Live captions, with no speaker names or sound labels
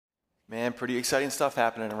Man, pretty exciting stuff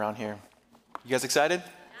happening around here. You guys excited?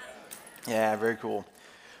 Yeah, very cool.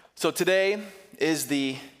 So today is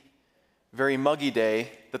the very muggy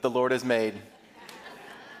day that the Lord has made.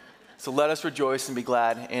 So let us rejoice and be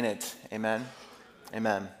glad in it. Amen.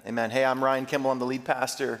 Amen. Amen. Hey, I'm Ryan Kimball. I'm the lead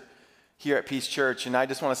pastor here at Peace Church. And I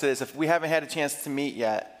just want to say this. If we haven't had a chance to meet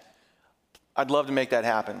yet, I'd love to make that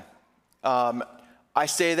happen. I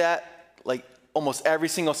say that like almost every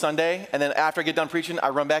single Sunday. And then after I get done preaching, I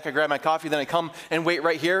run back, I grab my coffee, then I come and wait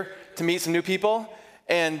right here to meet some new people.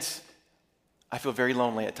 And I feel very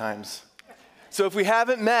lonely at times. So if we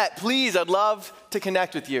haven't met, please, I'd love to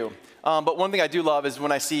connect with you. But one thing I do love is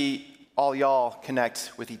when I see all y'all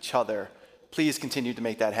connect with each other. Please continue to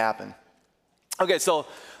make that happen. Okay, so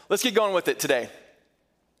let's get going with it today.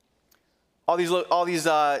 All these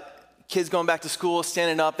kids going back to school,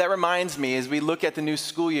 standing up, that reminds me as we look at the new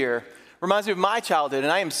school year, reminds me of my childhood,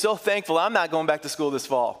 and I am so thankful I'm not going back to school this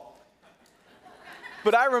fall.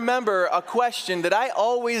 But I remember a question that I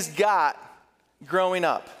always got growing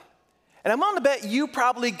up. And I'm willing to bet you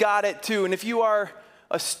probably got it too. And if you are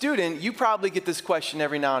a student, you probably get this question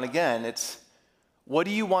every now and again. It's, what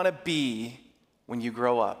do you want to be when you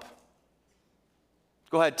grow up?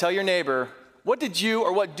 Go ahead, tell your neighbor, what do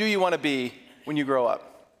you want to be when you grow up?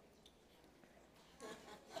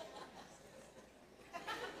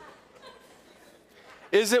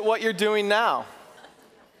 Is it what you're doing now?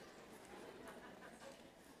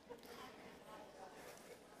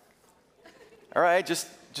 All right, just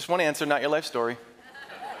one answer, not your life story.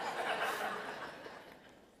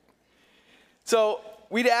 So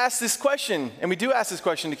we'd ask this question, and we do ask this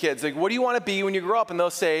question to kids, like, what do you want to be when you grow up? And they'll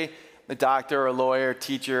say a doctor, a lawyer,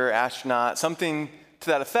 teacher, astronaut, something to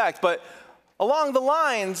that effect. But along the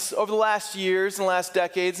lines, over the last years and last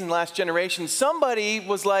decades and last generations, somebody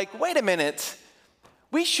was like, wait a minute,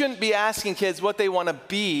 we shouldn't be asking kids what they want to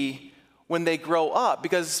be when they grow up,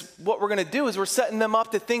 because what we're going to do is we're setting them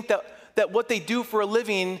up to think that what they do for a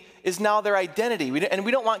living is now their identity. And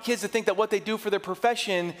we don't want kids to think that what they do for their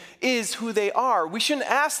profession is who they are. We shouldn't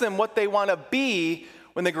ask them what they want to be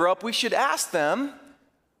when they grow up. We should ask them,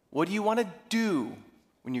 what do you want to do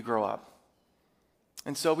when you grow up?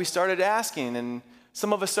 And so we started asking, and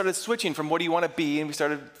some of us started switching from what do you want to be, and we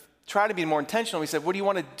started trying to be more intentional. We said, what do you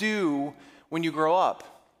want to do when you grow up?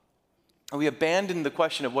 And we abandoned the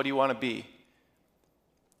question of what do you want to be.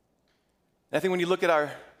 And I think when you look at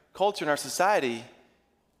our culture and our society,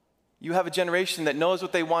 you have a generation that knows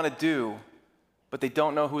what they want to do, but they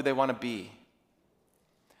don't know who they want to be.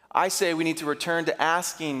 I say we need to return to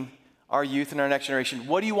asking our youth and our next generation,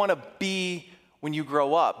 what do you want to be when you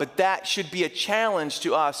grow up? But that should be a challenge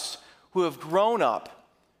to us who have grown up.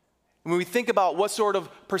 When we think about what sort of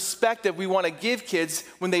perspective we want to give kids,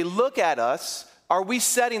 when they look at us, are we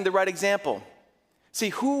setting the right example? See,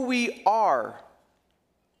 who we are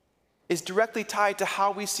is directly tied to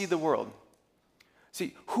how we see the world.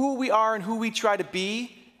 See, who we are and who we try to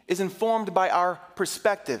be is informed by our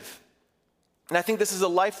perspective. And I think this is a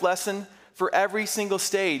life lesson for every single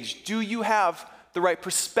stage. Do you have the right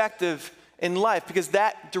perspective in life? Because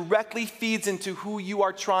that directly feeds into who you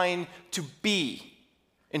are trying to be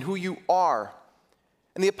and who you are.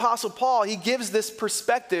 And the Apostle Paul, he gives this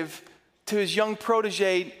perspective to his young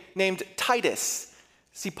protege named Titus.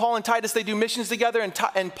 See, Paul and Titus, they do missions together,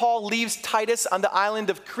 and Paul leaves Titus on the island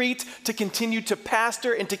of Crete to continue to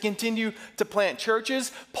pastor and to continue to plant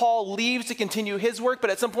churches. Paul leaves to continue his work, but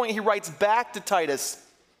at some point he writes back to Titus,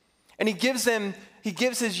 and he gives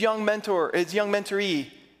his young mentoree,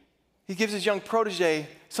 he gives his young protege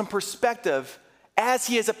some perspective as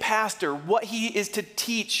he is a pastor, what he is to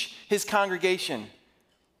teach his congregation.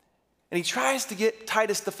 And he tries to get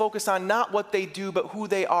Titus to focus on not what they do, but who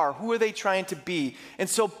they are. Who are they trying to be? And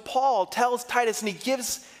so Paul tells Titus, and he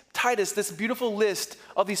gives Titus this beautiful list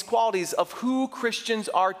of these qualities of who Christians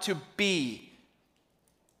are to be.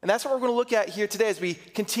 And that's what we're going to look at here today as we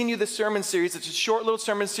continue the sermon series. It's a short little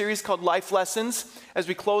sermon series called Life Lessons as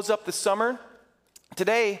we close up the summer.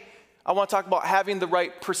 Today, I want to talk about having the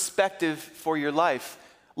right perspective for your life.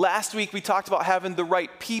 Last week, we talked about having the right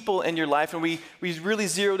people in your life, and we really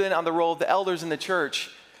zeroed in on the role of the elders in the church.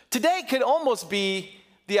 Today could almost be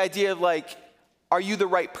the idea of like, are you the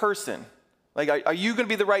right person? Like, are you going to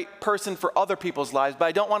be the right person for other people's lives? But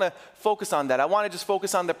I don't want to focus on that. I want to just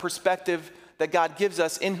focus on the perspective that God gives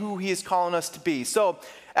us in who he is calling us to be. So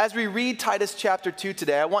as we read Titus chapter 2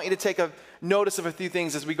 today, I want you to take a notice of a few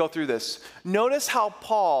things as we go through this. Notice how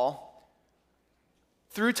Paul,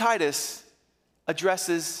 through Titus,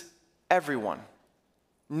 addresses everyone.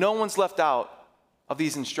 No one's left out of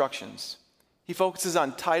these instructions. He focuses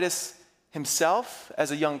on Titus himself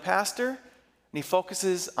as a young pastor, and he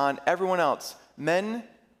focuses on everyone else, men,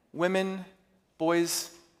 women,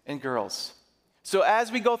 boys, and girls. So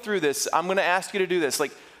as we go through this, I'm going to ask you to do this.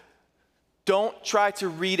 Don't try to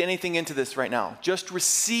read anything into this right now. Just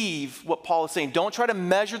receive what Paul is saying. Don't try to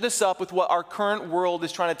measure this up with what our current world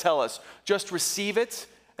is trying to tell us. Just receive it,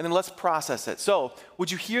 and then let's process it. So, would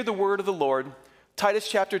you hear the word of the Lord? Titus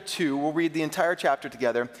chapter 2, we'll read the entire chapter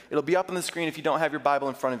together. It'll be up on the screen if you don't have your Bible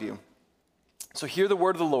in front of you. So hear the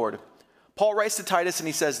word of the Lord. Paul writes to Titus and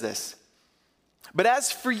he says this, "But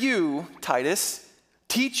as for you, Titus,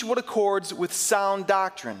 teach what accords with sound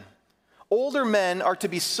doctrine. Older men are to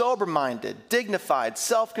be sober-minded, dignified,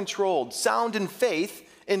 self-controlled, sound in faith,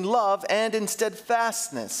 in love, and in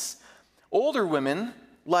steadfastness. Older women,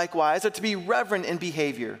 likewise, are to be reverent in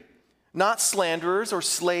behavior, not slanderers or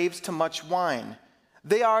slaves to much wine.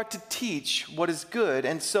 They are to teach what is good,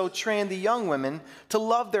 and so train the young women to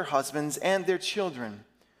love their husbands and their children,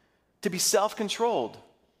 to be self-controlled,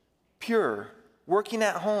 pure, working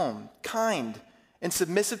at home, kind, and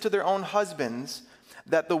submissive to their own husbands,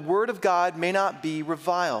 that the word of God may not be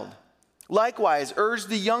reviled. Likewise, urge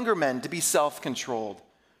the younger men to be self-controlled.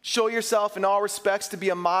 Show yourself in all respects to be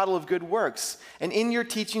a model of good works, and in your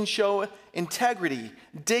teaching show integrity,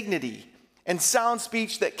 dignity, and sound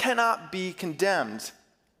speech that cannot be condemned,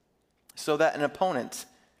 so that an opponent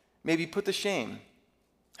may be put to shame,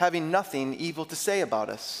 having nothing evil to say about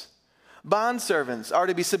us. Bondservants are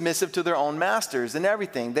to be submissive to their own masters in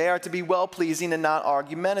everything. They are to be well-pleasing and not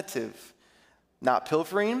argumentative, not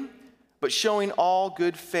pilfering, but showing all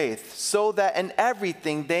good faith, so that in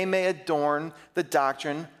everything they may adorn the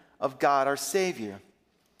doctrine of God our Savior.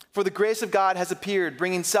 For the grace of God has appeared,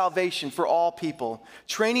 bringing salvation for all people,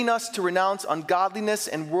 training us to renounce ungodliness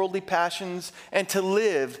and worldly passions, and to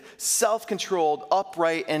live self-controlled,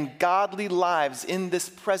 upright, and godly lives in this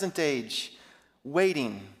present age,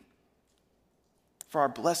 waiting for our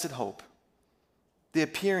blessed hope, the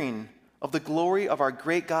appearing of the glory of our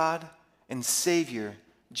great God and Savior,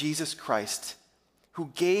 Jesus Christ,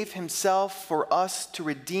 who gave himself for us to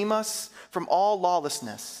redeem us from all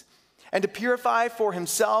lawlessness, and to purify for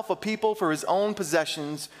himself a people for his own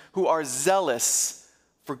possessions who are zealous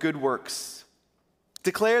for good works.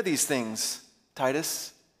 Declare these things,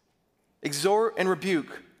 Titus. Exhort and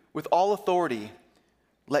rebuke with all authority.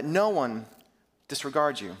 Let no one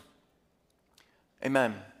disregard you."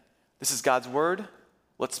 Amen. This is God's word.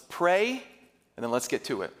 Let's pray, and then let's get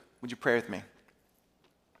to it. Would you pray with me?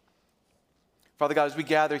 Father God, as we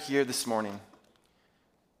gather here this morning,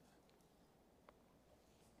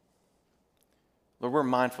 Lord, we're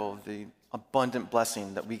mindful of the abundant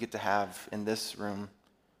blessing that we get to have in this room,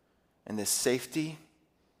 and this safety,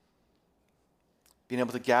 being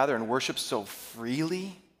able to gather and worship so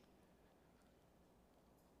freely.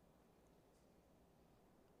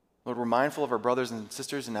 Lord, we're mindful of our brothers and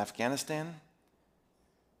sisters in Afghanistan.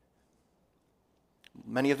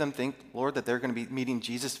 Many of them think, Lord, that they're going to be meeting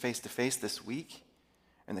Jesus face to face this week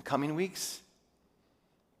and the coming weeks,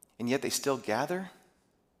 and yet they still gather.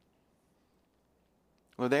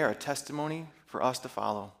 Lord, they are a testimony for us to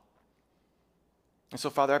follow. And so,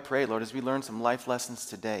 Father, I pray, Lord, as we learn some life lessons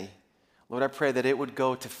today, Lord, I pray that it would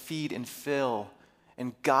go to feed and fill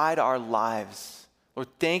and guide our lives. Lord,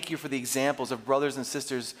 thank you for the examples of brothers and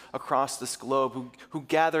sisters across this globe who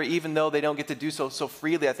gather even though they don't get to do so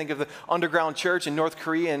freely. I think of the underground church in North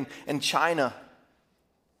Korea and China.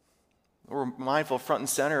 We're mindful front and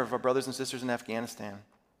center of our brothers and sisters in Afghanistan.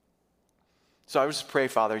 So I would just pray,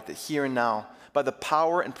 Father, that here and now, by the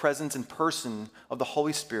power and presence and person of the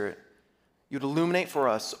Holy Spirit, you would illuminate for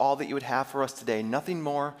us all that you would have for us today, nothing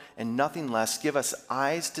more and nothing less. Give us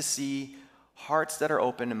eyes to see, hearts that are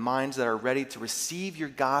open, and minds that are ready to receive your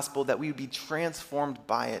gospel, that we would be transformed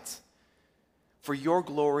by it. For your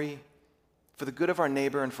glory, for the good of our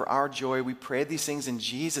neighbor, and for our joy, we pray these things in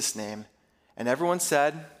Jesus' name. And everyone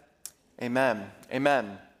said, amen.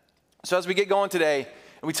 Amen. So as we get going today,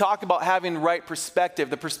 and we talk about having right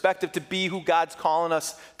perspective, the perspective to be who God's calling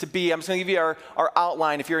us to be. I'm just going to give you our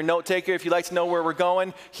outline. If you're a note taker, if you'd like to know where we're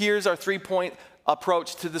going, here's our 3-point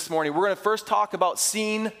approach to this morning. We're going to first talk about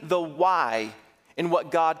seeing the why in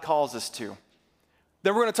what God calls us to.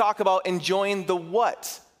 Then we're going to talk about enjoying the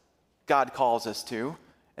what God calls us to.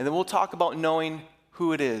 And then we'll talk about knowing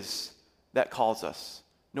who it is that calls us.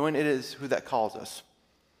 Knowing it is who that calls us.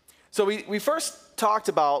 So we first talked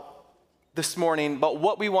about this morning about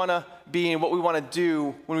what we want to be and what we want to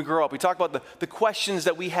do when we grow up. We talked about the questions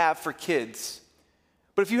that we have for kids.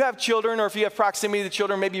 But if you have children, or if you have proximity to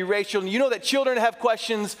children, maybe you raise children, you know that children have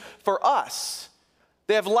questions for us.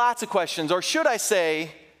 They have lots of questions, or should I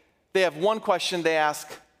say, they have one question they ask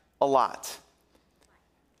a lot.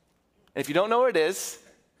 And if you don't know what it is,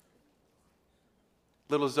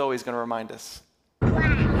 little Zoe's going to remind us.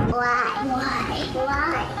 Why?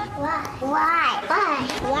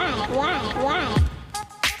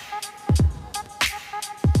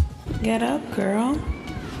 Get up, girl.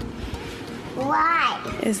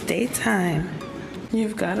 Why? It's daytime.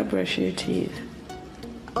 You've got to brush your teeth.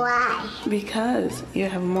 Why? Because you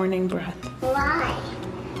have morning breath. Why?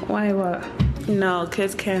 Why what? No,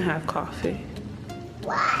 kids can't have coffee.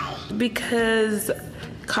 Why? Because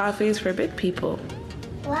coffee is for big people.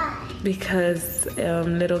 Why? Because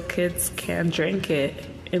little kids can't drink it.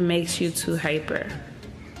 It makes you too hyper.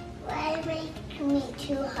 Why make me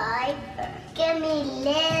too hyper? Give me a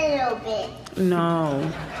little bit.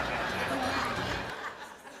 No.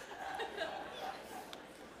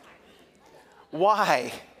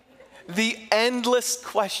 Why? The endless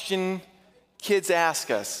question kids ask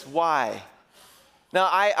us. Why? Now,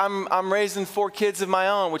 I'm raising 4 kids of my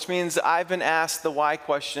own, which means I've been asked the why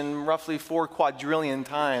question roughly 4 quadrillion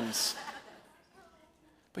times.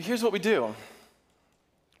 But here's what we do,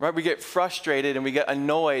 right? We get frustrated and we get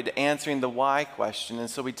annoyed answering the why question. And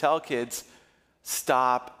so we tell kids,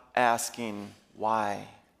 stop asking why.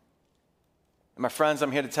 And my friends,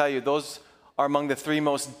 I'm here to tell you, those are among the 3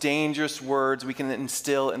 most dangerous words we can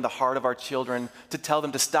instill in the heart of our children, to tell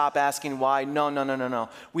them to stop asking why. No.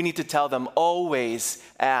 We need to tell them, always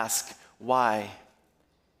ask why.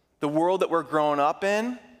 The world that we're growing up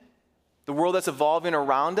in, the world that's evolving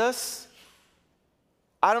around us,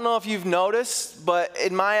 I don't know if you've noticed, but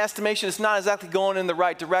in my estimation, it's not exactly going in the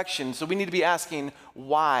right direction. So we need to be asking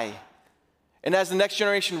why. And as the next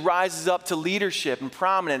generation rises up to leadership and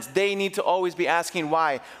prominence, they need to always be asking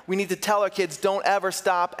why. We need to tell our kids, don't ever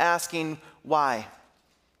stop asking why.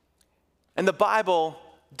 And the Bible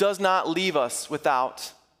does not leave us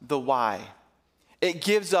without the why. It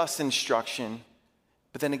gives us instruction,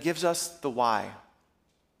 but then it gives us the why.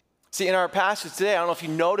 See, in our passage today, I don't know if you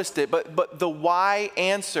noticed it, but the why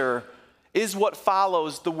answer is what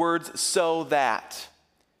follows the words so that.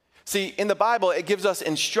 See, in the Bible, it gives us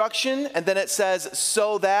instruction, and then it says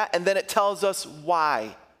so that, and then it tells us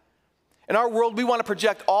why. In our world, we want to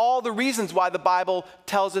project all the reasons why the Bible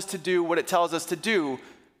tells us to do what it tells us to do,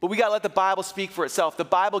 but we got to let the Bible speak for itself. The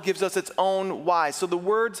Bible gives us its own why. So the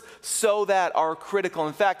words so that are critical.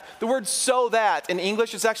 In fact, the word so that in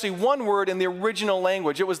English is actually one word in the original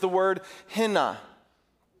language. It was the word hina.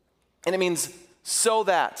 And it means so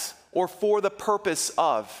that, or for the purpose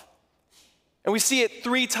of. And we see it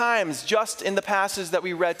 3 times just in the passage that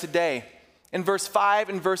we read today. In verse 5,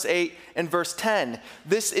 in verse 8, and verse 10.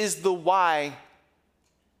 This is the why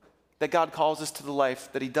that God calls us to the life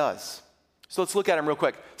that he does. So let's look at them real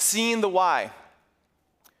quick. Seeing the why.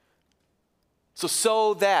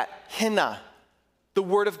 So that, hina, the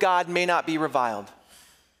word of God may not be reviled.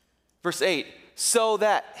 Verse 8, so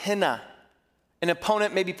that, hina, an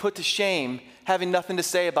opponent may be put to shame, having nothing to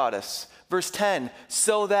say about us. Verse 10,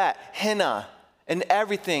 so that, hina, in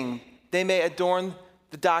everything they may adorn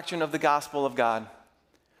the doctrine of the gospel of God.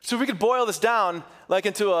 So if we could boil this down like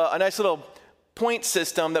into a nice little point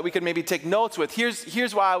system that we could maybe take notes with,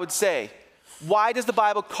 here's why I would say, why does the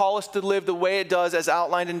Bible call us to live the way it does as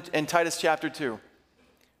outlined in Titus chapter 2?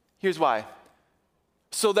 Here's why.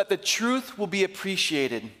 So that the truth will be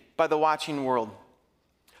appreciated by the watching world.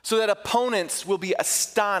 So that opponents will be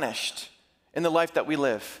astonished in the life that we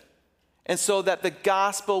live. And so that the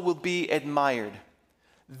gospel will be admired.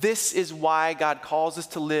 This is why God calls us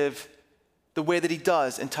to live the way that he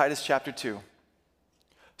does in Titus chapter 2.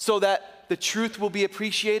 So that the truth will be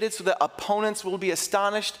appreciated, so that opponents will be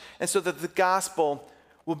astonished, and so that the gospel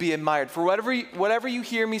will be admired. For whatever you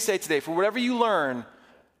hear me say today, for whatever you learn,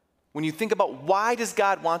 when you think about why does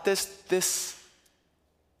God want this, this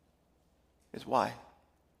is why.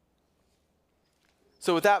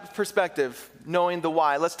 So with that perspective, knowing the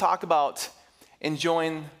why, let's talk about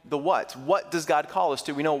enjoying the what. What does God call us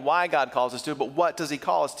to? We know why God calls us to, but what does he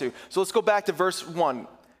call us to? So let's go back to verse 1.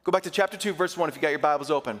 Go back to chapter 2, verse 1 if you got your Bibles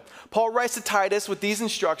open. Paul writes to Titus with these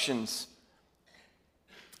instructions.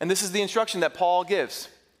 And this is the instruction that Paul gives.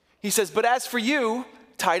 He says, but as for you,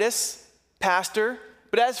 Titus, pastor,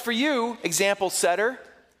 but as for you, example setter,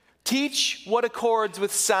 teach what accords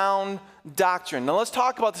with sound doctrine. Now let's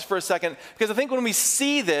talk about this for a second, because I think when we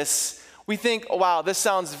see this, we think, oh, wow, this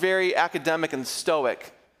sounds very academic and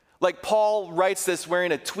stoic. Like Paul writes this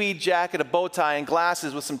wearing a tweed jacket, a bow tie, and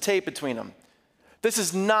glasses with some tape between them. This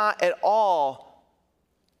is not at all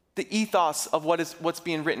the ethos of what's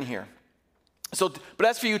being written here. But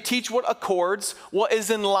as for you, teach what accords, what is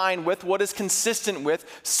in line with, what is consistent with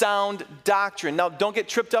sound doctrine. Now, don't get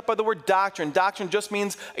tripped up by the word doctrine. Doctrine just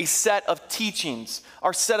means a set of teachings,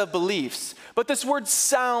 our set of beliefs. But this word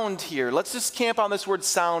sound here, let's just camp on this word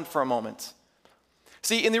sound for a moment.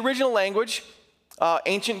 See, in the original language,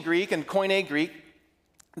 ancient Greek and Koine Greek,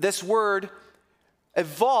 this word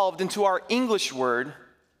evolved into our English word,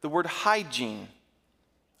 the word hygiene.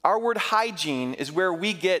 Our word hygiene is where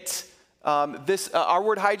we get our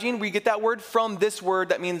word hygiene, we get that word from this word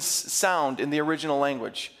that means sound in the original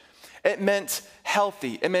language. It meant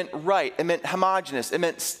healthy, it meant right, it meant homogeneous, it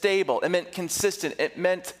meant stable, it meant consistent, it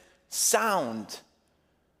meant sound.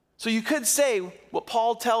 So you could say what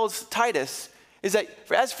Paul tells Titus is that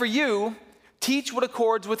as for you, teach what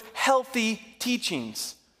accords with healthy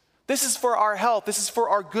teachings. This is for our health, this is for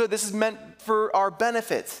our good, this is meant for our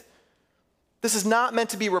benefit. This is not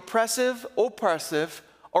meant to be repressive, oppressive,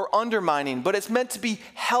 or undermining, but it's meant to be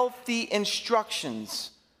healthy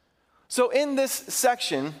instructions. So in this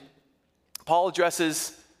section, Paul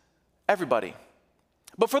addresses everybody.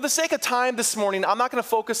 But for the sake of time this morning, I'm not going to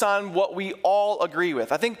focus on what we all agree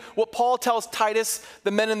with. I think what Paul tells Titus,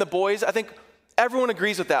 the men and the boys, I think everyone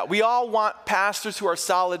agrees with that. We all want pastors who are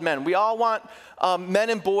solid men. We all want men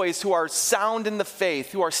and boys who are sound in the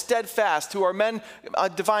faith, who are steadfast, who are men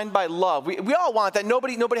defined by love. We all want that.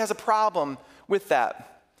 Nobody has a problem with that.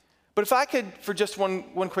 But if I could, for just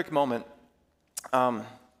one quick moment,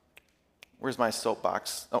 where's my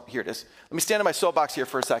soapbox? Oh, here it is. Let me stand on my soapbox here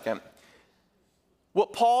for a second.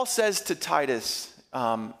 What Paul says to Titus,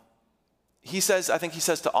 I think he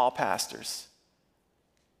says to all pastors,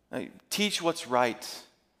 teach what's right.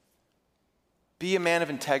 Be a man of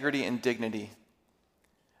integrity and dignity.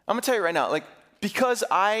 I'm going to tell you right now, because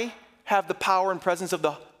I have the power and presence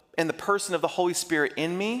and the person of the Holy Spirit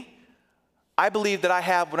in me, I believe that I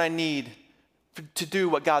have what I need to do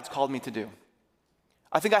what God's called me to do.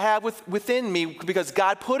 I think I have within me because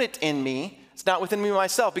God put it in me. It's not within me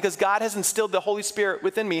myself. Because God has instilled the Holy Spirit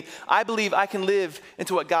within me, I believe I can live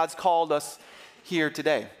into what God's called us here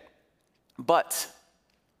today. But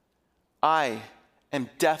I am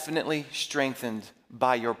definitely strengthened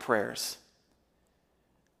by your prayers.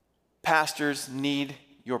 Pastors need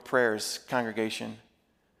your prayers, congregation.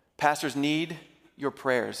 Pastors need your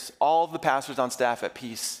prayers. All of the pastors on staff at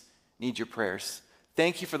Peace need your prayers.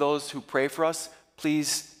 Thank you for those who pray for us.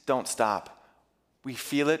 Please don't stop. We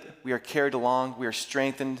feel it. We are carried along. We are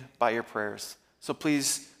strengthened by your prayers. So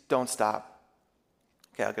please don't stop.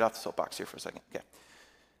 Okay, I'll get off the soapbox here for a second. Okay.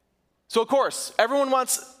 So of course, everyone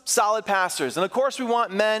wants solid pastors. And of course, we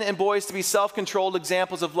want men and boys to be self-controlled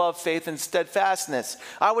examples of love, faith, and steadfastness.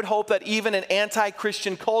 I would hope that even an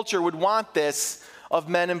anti-Christian culture would want this of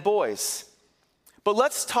men and boys. But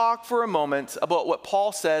let's talk for a moment about what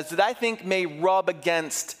Paul says that I think may rub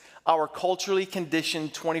against our culturally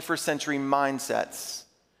conditioned 21st century mindsets.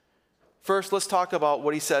 First, let's talk about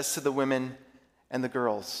what he says to the women and the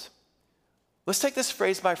girls. Let's take this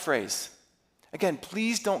phrase by phrase. Again,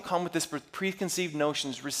 please don't come with this preconceived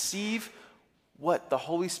notions. Receive what the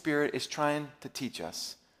Holy Spirit is trying to teach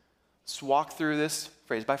us. Let's walk through this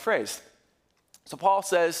phrase by phrase. So Paul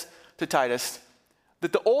says to Titus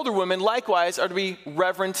that the older women likewise are to be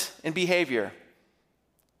reverent in behavior.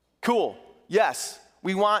 Cool. Yes,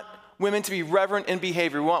 we want women to be reverent in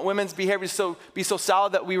behavior. We want women's behavior to be so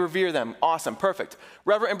solid that we revere them. Awesome, perfect.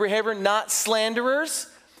 Reverent in behavior, not slanderers.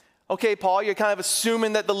 Okay, Paul, you're kind of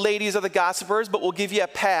assuming that the ladies are the gossipers, but we'll give you a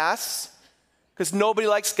pass because nobody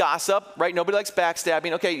likes gossip, right? Nobody likes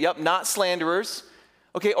backstabbing. Okay, yep, not slanderers.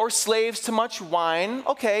 Okay, or slaves to much wine.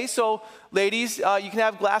 Okay, so ladies, you can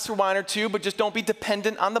have a glass of wine or two, but just don't be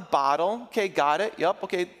dependent on the bottle. Okay, got it. Yep,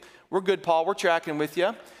 okay, we're good, Paul. We're tracking with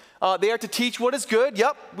you. They are to teach what is good.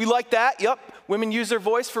 Yep, we like that. Yep, women use their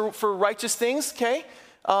voice for righteous things. Okay,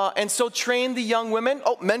 and so train the young women.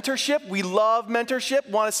 Oh, mentorship. We love mentorship.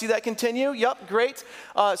 Want to see that continue? Yep, great.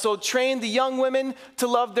 So train the young women to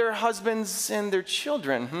love their husbands and their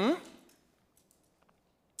children.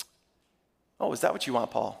 Oh, is that what you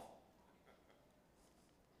want, Paul?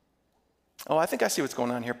 Oh, I think I see what's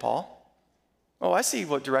going on here, Paul. Oh, I see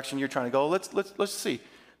what direction you're trying to go. Let's see.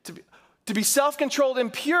 To be self-controlled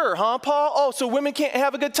and pure, huh, Paul? Oh, so women can't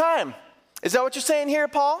have a good time. Is that what you're saying here,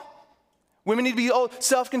 Paul? Women need to be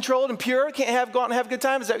self-controlled and pure, can't go out and have a good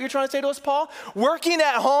time. Is that what you're trying to say to us, Paul? Working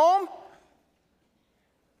at home?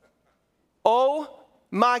 Oh,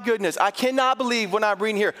 my goodness. I cannot believe what I'm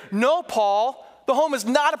reading here. No, Paul. The home is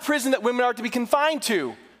not a prison that women are to be confined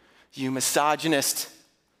to. You misogynist.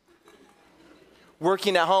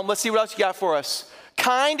 Working at home. Let's see what else you got for us.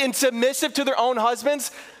 Kind and submissive to their own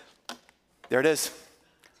husbands. There it is.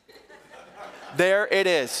 There it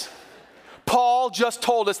is. Paul just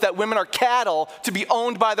told us that women are cattle to be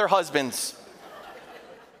owned by their husbands.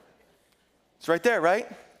 It's right there, right?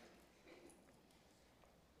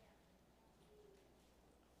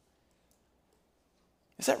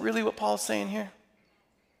 Is that really what Paul's saying here?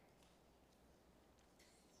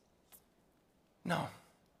 No.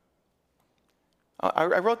 I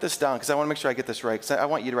wrote this down because I want to make sure I get this right, because I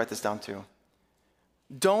want you to write this down too.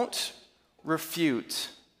 Don't refute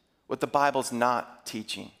what the Bible's not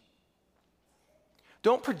teaching.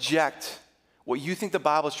 Don't project what you think the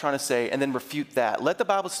Bible is trying to say and then refute that. Let the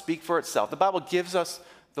Bible speak for itself. The Bible gives us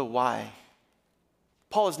the why.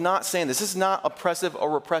 Paul is not saying this. This is not oppressive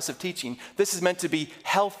or repressive teaching. This is meant to be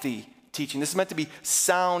healthy teaching. This is meant to be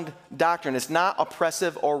sound doctrine. It's not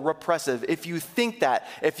oppressive or repressive. If you think that,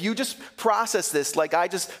 if you just process this like I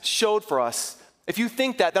just showed for us, if you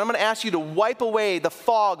think that, then I'm going to ask you to wipe away the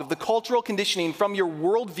fog of the cultural conditioning from your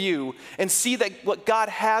worldview and see that what God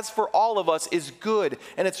has for all of us is good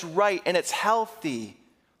and it's right and it's healthy.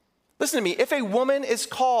 Listen to me. If a woman is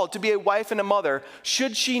called to be a wife and a mother,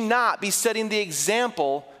 should she not be setting the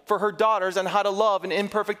example for her daughters on how to love an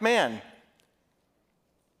imperfect man?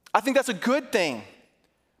 I think that's a good thing.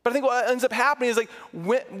 But I think what ends up happening is like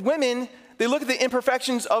women, they look at the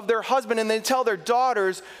imperfections of their husband and they tell their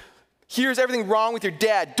daughters, here's everything wrong with your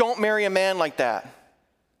dad. Don't marry a man like that.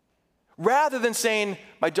 Rather than saying,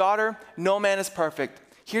 my daughter, no man is perfect.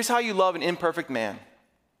 Here's how you love an imperfect man.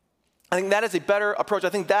 I think that is a better approach. I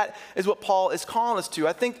think that is what Paul is calling us to.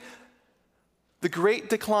 I think the great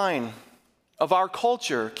decline of our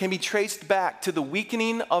culture can be traced back to the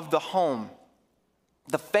weakening of the home.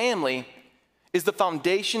 The family is the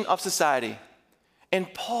foundation of society.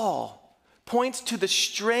 And Paul points to the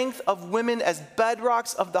strength of women as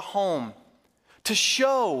bedrocks of the home to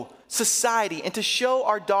show society and to show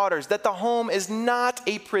our daughters that the home is not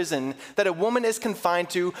a prison that a woman is confined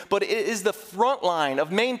to, but it is the front line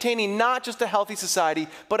of maintaining not just a healthy society,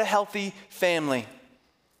 but a healthy family.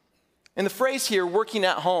 And the phrase here, working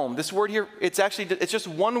at home, this word here, it's just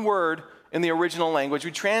one word in the original language.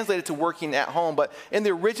 We translate it to working at home, but in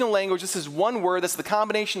the original language, this is one word that's the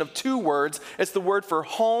combination of two words. It's the word for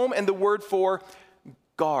home and the word for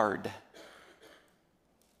guard.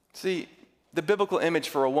 See, the biblical image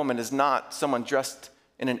for a woman is not someone dressed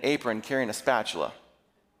in an apron carrying a spatula.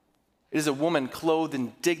 It is a woman clothed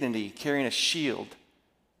in dignity, carrying a shield,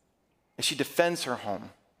 as she defends her home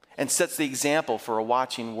and sets the example for a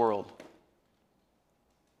watching world.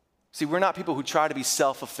 See, we're not people who try to be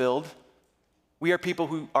self-fulfilled. We are people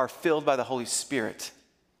who are filled by the Holy Spirit.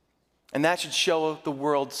 And that should show the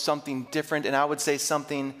world something different, and I would say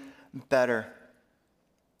something better.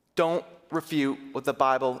 Don't refute what the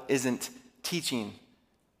Bible isn't teaching.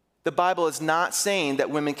 The Bible is not saying that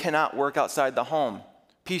women cannot work outside the home.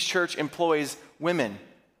 Peace Church employs women.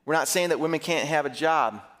 We're not saying that women can't have a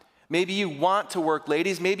job. Maybe you want to work,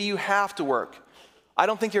 ladies. Maybe you have to work. I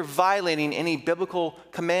don't think you're violating any biblical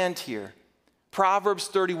command here. Proverbs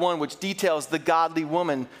 31, which details the godly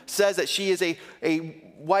woman, says that she is a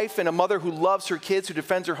wife and a mother who loves her kids, who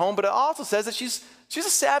defends her home, but it also says that she's a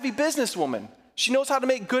savvy businesswoman. She knows how to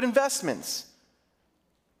make good investments.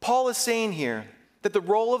 Paul is saying here that the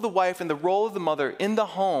role of the wife and the role of the mother in the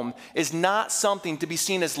home is not something to be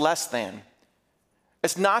seen as less than.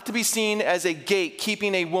 It's not to be seen as a gate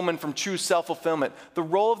keeping a woman from true self-fulfillment. The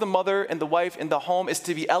role of the mother and the wife in the home is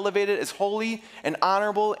to be elevated as holy and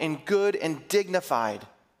honorable and good and dignified.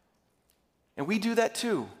 And we do that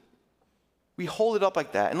too. We hold it up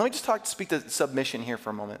like that. And let me just speak to submission here for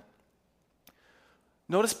a moment.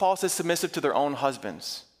 Notice Paul says submissive to their own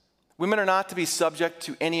husbands. Women are not to be subject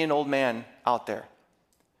to any old man out there.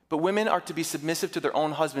 But women are to be submissive to their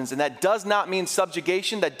own husbands. And that does not mean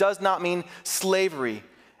subjugation. That does not mean slavery.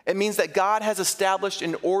 It means that God has established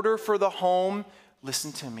an order for the home,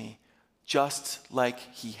 listen to me, just like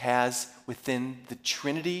he has within the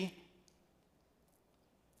Trinity.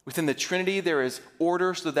 Within the Trinity, there is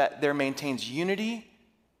order so that there maintains unity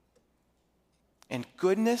and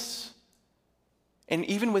goodness. And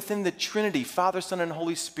even within the Trinity, Father, Son, and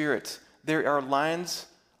Holy Spirit, there are lines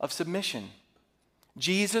of submission.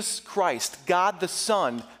 Jesus Christ, God the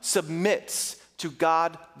Son, submits to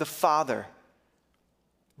God the Father,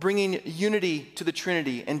 bringing unity to the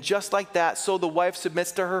Trinity. And just like that, so the wife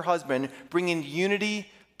submits to her husband, bringing unity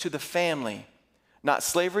to the family. Not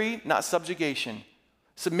slavery, not subjugation.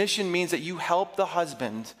 Submission means that you help the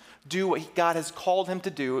husband do what God has called him to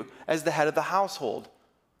do as the head of the household.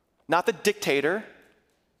 Not the dictator,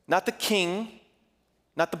 not the king,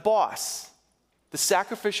 not the boss. The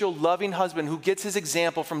sacrificial, loving husband who gets his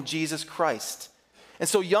example from Jesus Christ. And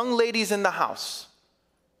so young ladies in the house,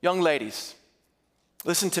 young ladies,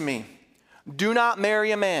 Listen to me. Do not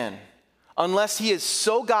marry a man unless he is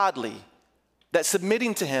so godly that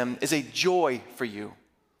submitting to him is a joy for you,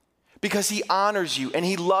 because he honors you and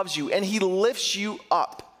he loves you and he lifts you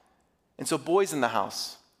up. And so, boys in the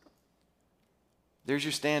house, there's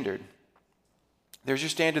your standard. There's your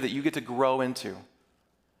standard that you get to grow into.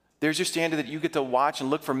 There's your standard that you get to watch and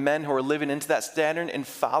look for men who are living into that standard and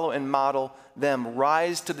follow and model them.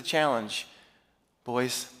 Rise to the challenge,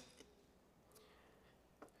 boys.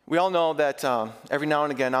 We all know that every now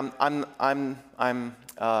and again, I'm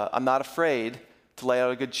not afraid to lay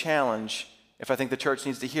out a good challenge if I think the church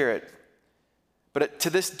needs to hear it. But to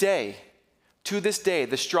this day,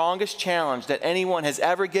 the strongest challenge that anyone has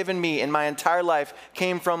ever given me in my entire life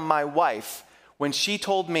came from my wife when she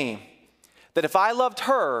told me that if I loved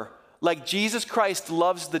her like Jesus Christ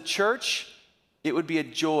loves the church, it would be a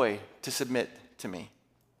joy to submit to me.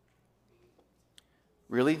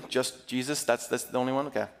 Really? Just Jesus? That's the only one?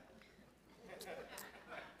 Okay.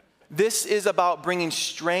 This is about bringing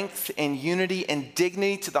strength and unity and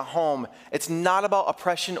dignity to the home. It's not about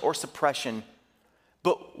oppression or suppression.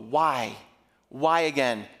 But why? Why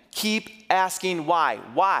again? Keep asking why.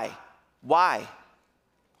 Why? Why?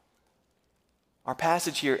 Our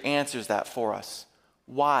passage here answers that for us.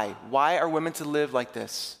 Why? Why are women to live like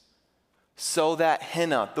this? So that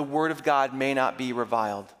Hannah, the word of God, may not be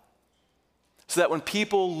reviled. So that when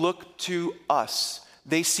people look to us,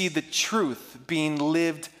 they see the truth being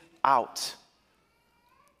lived out.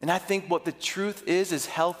 And I think what the truth is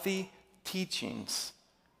healthy teachings.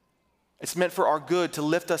 It's meant for our good, to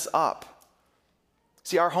lift us up.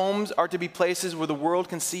 See, our homes are to be places where the world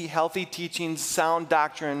can see healthy teachings, sound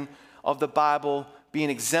doctrine of the Bible being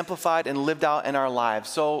exemplified and lived out in our lives.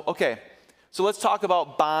 So let's talk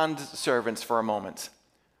about bond servants for a moment.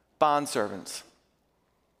 Bond servants.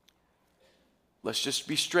 Let's just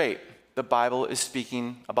be straight. The Bible is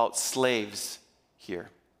speaking about slaves here.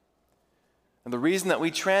 And the reason that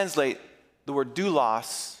we translate the word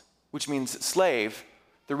doulos, which means slave,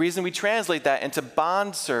 the reason we translate that into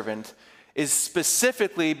bond servant is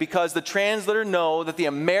specifically because the translator knows that the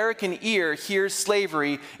American ear hears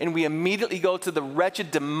slavery, and we immediately go to the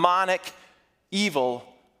wretched, demonic evil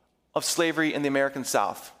of slavery in the American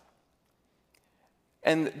South.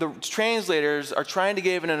 And the translators are trying to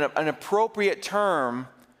give an appropriate term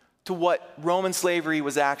to what Roman slavery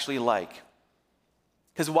was actually like.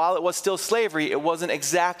 Because while it was still slavery, it wasn't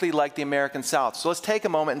exactly like the American South. So let's take a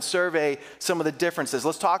moment and survey some of the differences.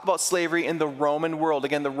 Let's talk about slavery in the Roman world.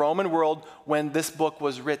 Again, the Roman world when this book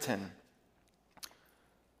was written.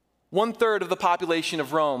 1/3 of the population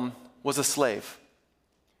of Rome was a slave.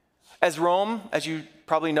 As Rome, as you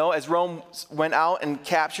probably know, as Rome went out and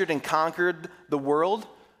captured and conquered the world,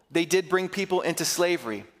 they did bring people into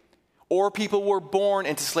slavery. Or people were born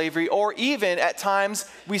into slavery, or even at times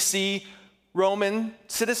we see Roman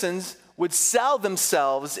citizens would sell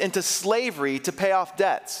themselves into slavery to pay off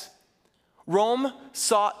debts. Rome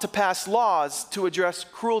sought to pass laws to address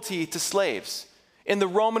cruelty to slaves. In the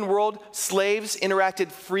Roman world, slaves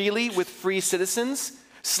interacted freely with free citizens.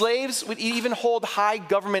 Slaves would even hold high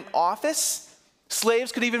government office.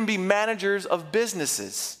 Slaves could even be managers of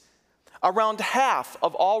businesses. Around half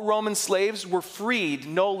of all Roman slaves were freed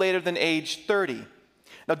no later than age 30.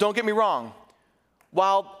 Now, don't get me wrong.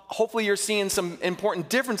 While hopefully you're seeing some important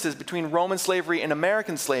differences between Roman slavery and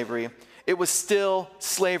American slavery, it was still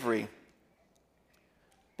slavery.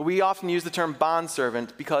 But we often use the term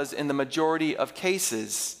bondservant because in the majority of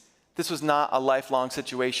cases, this was not a lifelong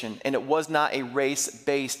situation, and it was not a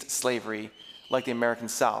race-based slavery like the American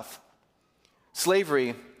South.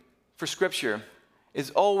 Slavery, for Scripture,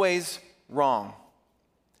 is always wrong.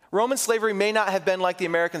 Roman slavery may not have been like the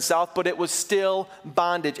American South, but it was still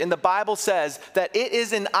bondage. And the Bible says that it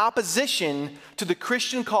is in opposition to the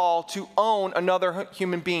Christian call to own another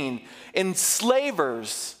human being.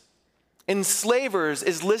 Enslavers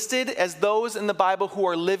is listed as those in the Bible who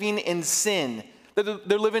are living in sin.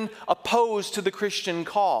 They're living opposed to the Christian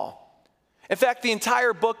call. In fact, the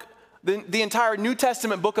entire book, the entire New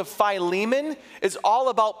Testament book of Philemon is all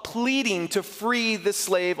about pleading to free the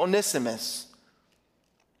slave Onesimus.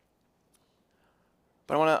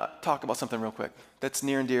 But I want to talk about something real quick that's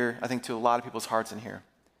near and dear, I think, to a lot of people's hearts in here.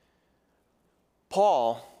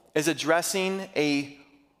 Paul is addressing a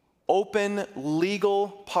open, legal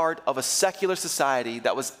part of a secular society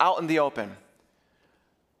that was out in the open.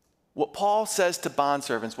 What Paul says to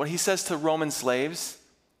bondservants, what he says to Roman slaves,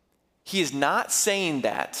 he is not saying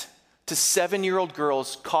that to 7-year-old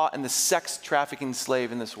girls caught in the sex trafficking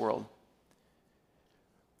slave in this world.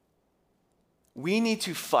 We need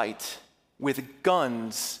to fight with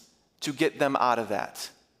guns to get them out of that.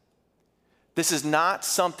 This is not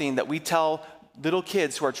something that we tell little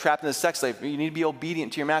kids who are trapped in a sex slave. You need to be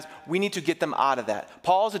obedient to your master. We need to get them out of that.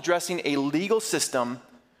 Paul is addressing a legal system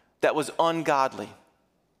that was ungodly.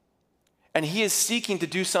 And he is seeking to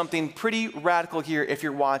do something pretty radical here if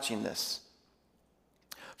you're watching this.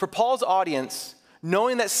 For Paul's audience,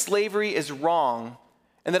 knowing that slavery is wrong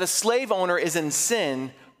and that a slave owner is in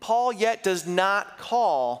sin, Paul yet does not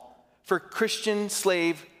call for Christian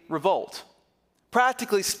slave revolt.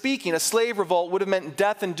 Practically speaking, a slave revolt would have meant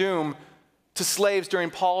death and doom to slaves during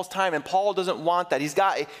Paul's time, and Paul doesn't want that. He's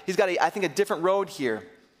got I think, a different road here.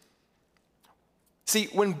 See,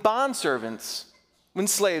 when bondservants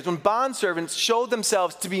showed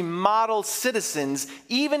themselves to be model citizens,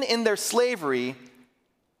 even in their slavery,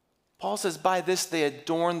 Paul says, by this they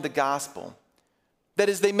adorn the gospel. That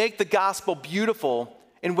is, they make the gospel beautiful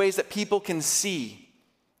in ways that people can see.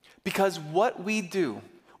 Because what we do,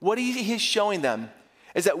 what he is showing them,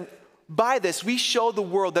 is that by this we show the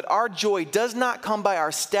world that our joy does not come by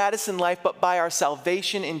our status in life, but by our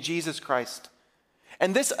salvation in Jesus Christ.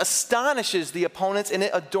 And this astonishes the opponents and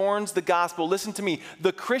it adorns the gospel. Listen to me.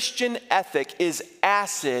 The Christian ethic is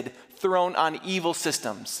acid thrown on evil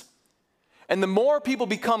systems. And the more people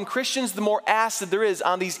become Christians, the more acid there is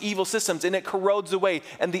on these evil systems, and it corrodes away,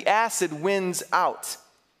 and the acid wins out.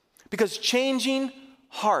 Because changing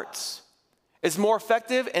hearts is more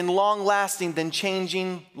effective and long-lasting than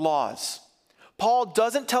changing laws. Paul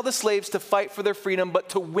doesn't tell the slaves to fight for their freedom, but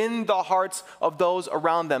to win the hearts of those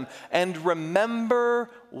around them. And remember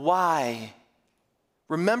why.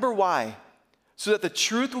 Remember why. So that the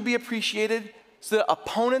truth will be appreciated, so that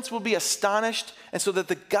opponents will be astonished, and so that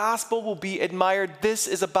the gospel will be admired. This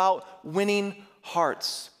is about winning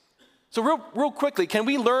hearts. So real quickly, can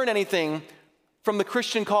we learn anything from the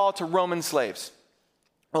Christian call to Roman slaves?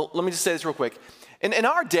 Well, let me just say this real quick. In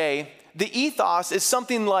our day, the ethos is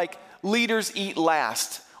something like leaders eat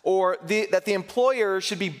last, or that the employer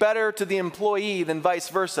should be better to the employee than vice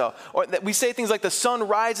versa. Or that we say things like the sun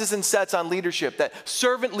rises and sets on leadership, that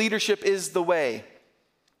servant leadership is the way.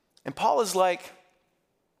 And Paul is like,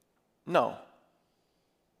 no.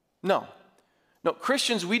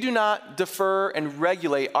 Christians, we do not defer and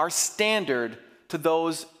regulate our standard to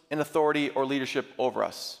those in authority or leadership over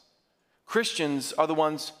us. Christians are the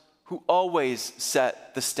ones who always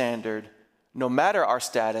set the standard, no matter our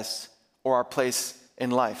status or our place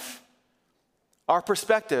in life. Our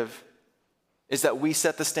perspective is that we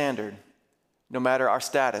set the standard, no matter our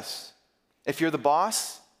status. If you're the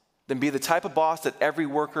boss, then be the type of boss that every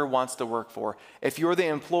worker wants to work for. If you're the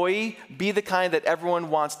employee, be the kind that everyone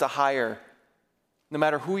wants to hire, no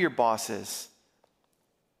matter who your boss is.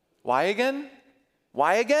 Why again?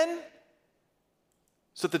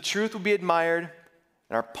 So that the truth will be admired,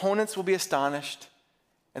 and our opponents will be astonished,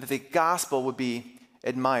 and that the gospel will be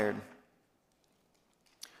admired.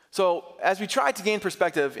 So as we try to gain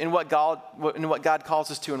perspective in what God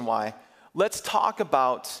calls us to and why, let's talk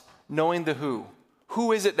about knowing the who.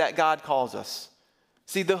 Who is it that God calls us?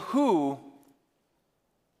 See, the who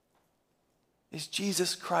is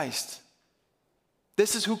Jesus Christ.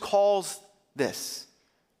 This is who calls this.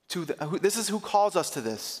 This is who calls us to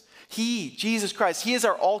this. He, Jesus Christ, he is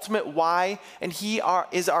our ultimate why, and he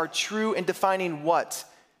is our true and defining what.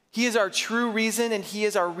 He is our true reason, and he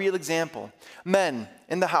is our real example. Men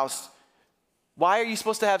in the house, why are you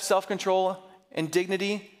supposed to have self-control and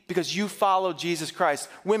dignity? Because you follow Jesus Christ.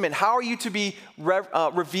 Women, how are you to be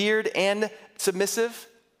revered and submissive?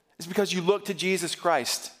 It's because you look to Jesus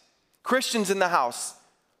Christ. Christians in the house,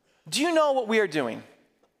 do you know what we are doing?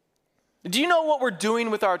 Do you know what we're doing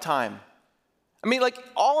with our time? I mean,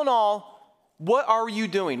 all in all, what are you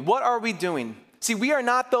doing? What are we doing? See, we are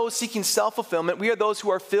not those seeking self-fulfillment. We are those who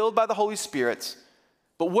are filled by the Holy Spirit.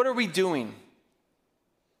 But what are we doing?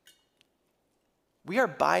 We are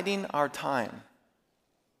biding our time.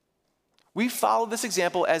 We follow this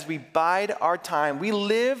example as we bide our time. We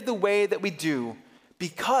live the way that we do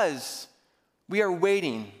because we are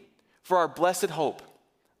waiting for our blessed hope,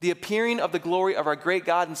 the appearing of the glory of our great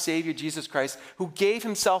God and Savior, Jesus Christ, who gave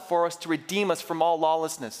himself for us to redeem us from all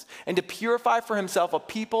lawlessness and to purify for himself a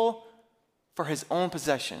people for his own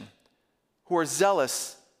possession, who are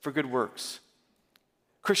zealous for good works.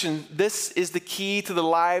 Christian, this is the key to the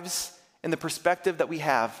lives and the perspective that we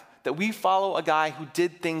have, that we follow a guy who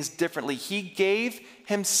did things differently. He gave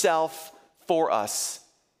himself for us.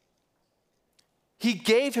 He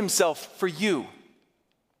gave himself for you.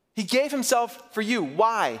 He gave himself for you.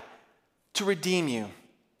 Why? To redeem you,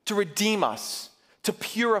 to redeem us, to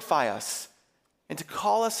purify us, and to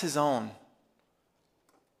call us his own.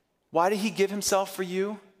 Why did he give himself for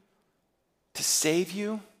you? To save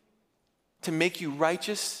you, to make you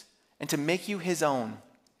righteous, and to make you his own.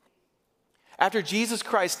 After Jesus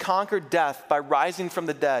Christ conquered death by rising from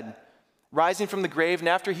the dead, rising from the grave, and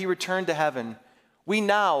after he returned to heaven, we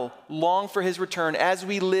now long for his return as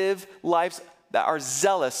we live lives that are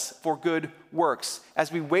zealous for good works.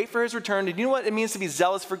 As we wait for his return, and you know what it means to be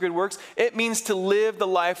zealous for good works? It means to live the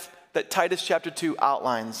life that Titus chapter 2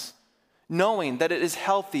 outlines, knowing that it is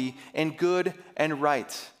healthy and good and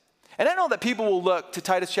right. And I know that people will look to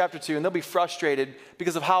Titus chapter 2 and they'll be frustrated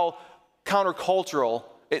because of how countercultural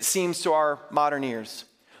it seems to our modern ears.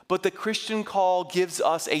 But the Christian call gives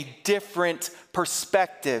us a different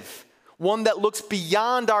perspective, one that looks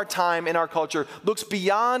beyond our time and our culture, looks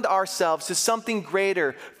beyond ourselves to something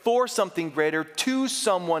greater, for something greater, to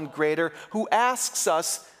someone greater, who asks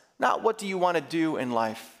us, not what do you want to do in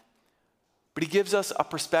life, but he gives us a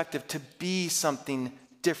perspective to be something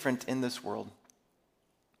different in this world.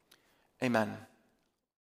 Amen.